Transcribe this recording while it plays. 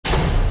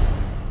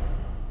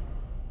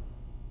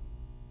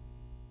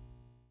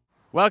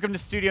Welcome to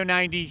Studio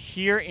 90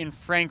 here in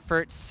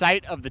Frankfurt,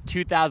 site of the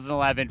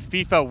 2011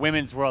 FIFA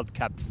Women's World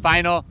Cup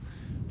final.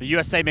 The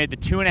USA made the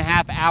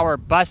 2.5-hour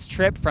bus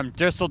trip from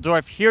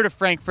Dusseldorf here to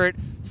Frankfurt,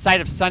 site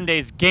of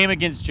Sunday's game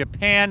against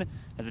Japan,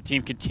 as the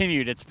team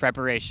continued its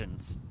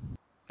preparations.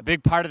 A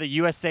big part of the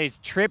USA's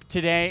trip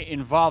today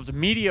involved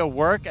media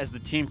work as the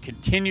team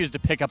continues to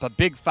pick up a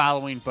big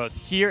following both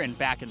here and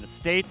back in the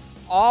States,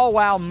 all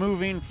while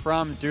moving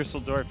from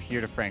Dusseldorf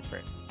here to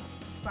Frankfurt.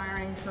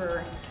 Inspiring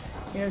for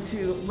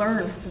to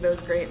learn from those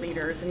great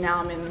leaders, and now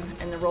I'm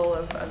in the role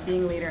of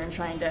being leader and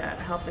trying to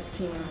help this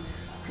team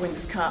win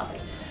this cup.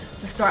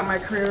 To start my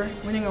career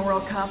winning a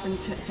World Cup and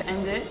to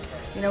end it,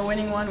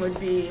 winning one would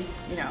be,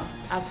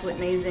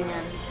 absolutely amazing.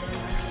 And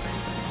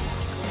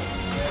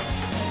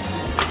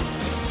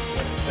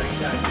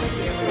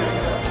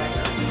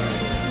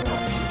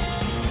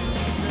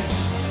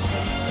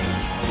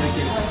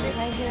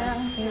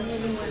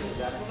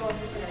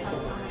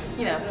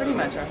pretty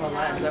much our whole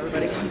lives,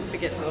 everybody wants to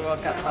get to the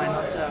World Cup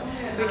final, so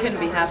we couldn't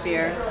be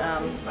happier.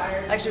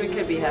 Actually, we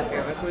could be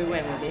happier, but if we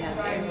win, we'll be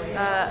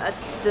happier.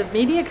 The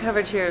media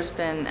coverage here has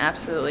been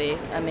absolutely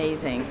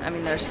amazing. I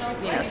mean, there's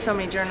so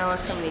many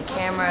journalists, so many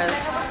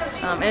cameras,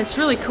 and it's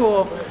really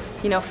cool.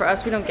 For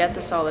us, we don't get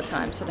this all the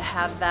time, so to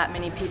have that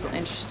many people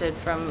interested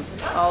from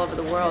all over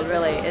the world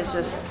really is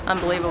just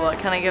unbelievable. It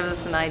kind of gives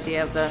us an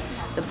idea of the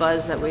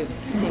buzz that we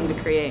seem to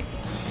create.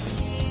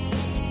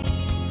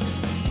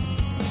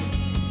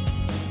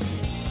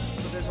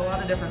 A lot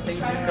of different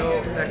things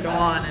that go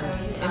on,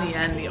 and in the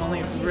end, the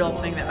only real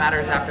thing that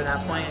matters after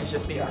that point is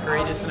just being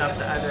courageous enough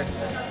to either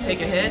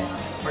take a hit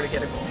or to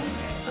get a goal.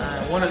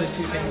 One of the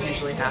two things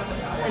usually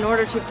happen. In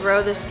order to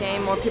grow this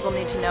game, more people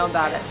need to know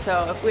about it.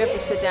 So if we have to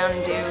sit down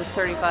and do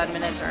 35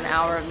 minutes or an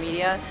hour of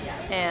media,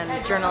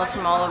 and journalists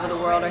from all over the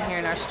world are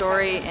hearing our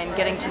story and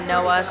getting to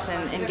know us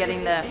and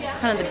getting the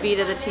kind of the beat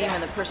of the team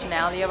and the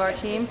personality of our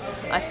team,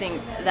 I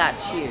think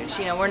that's huge.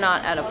 We're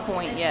not at a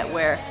point yet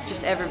where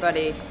just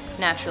everybody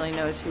naturally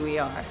knows who we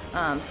are.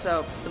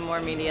 So the more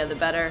media, the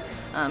better.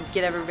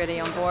 Get everybody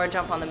on board,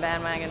 jump on the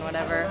bandwagon,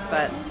 whatever,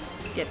 but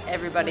get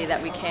everybody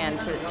that we can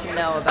to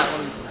know about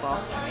women's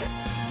football.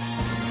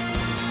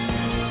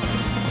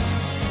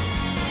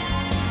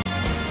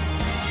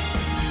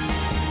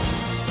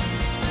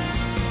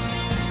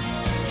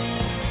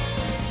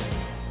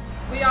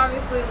 We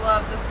obviously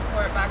love the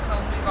support back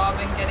home. We've all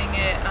been getting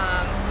it.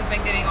 We've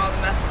been getting all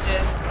the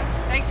messages.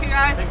 Thanks, you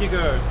guys. Thank you,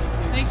 girls.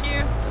 Thank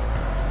you.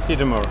 See you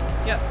tomorrow.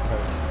 Yep.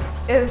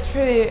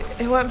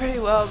 It went pretty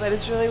well, but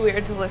it's really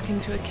weird to look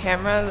into a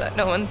camera that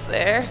no one's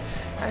there.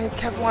 I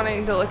kept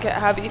wanting to look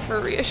at Abby for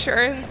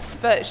reassurance,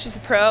 but she's a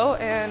pro,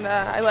 and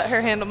I let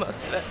her handle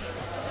most of it.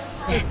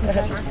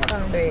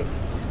 Sweet.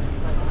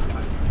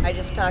 I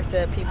just talked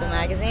to People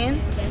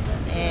magazine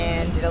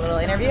and did a little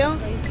interview.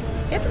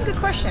 He had some good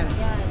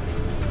questions.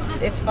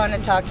 It's fun to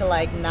talk to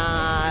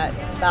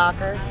not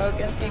soccer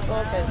focused people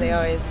because they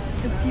always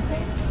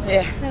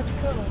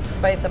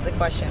spice up the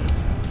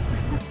questions.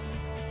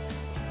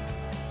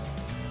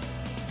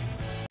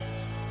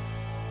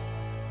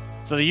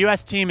 So the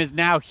U.S. team is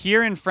now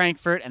here in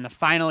Frankfurt, and the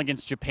final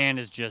against Japan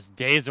is just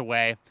days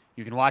away.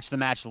 You can watch the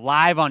match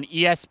live on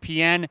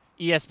ESPN,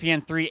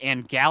 ESPN3,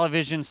 and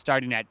Galavision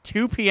starting at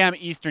 2 p.m.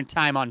 Eastern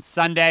Time on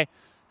Sunday.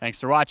 Thanks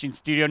for watching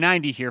Studio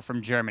 90 here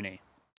from Germany.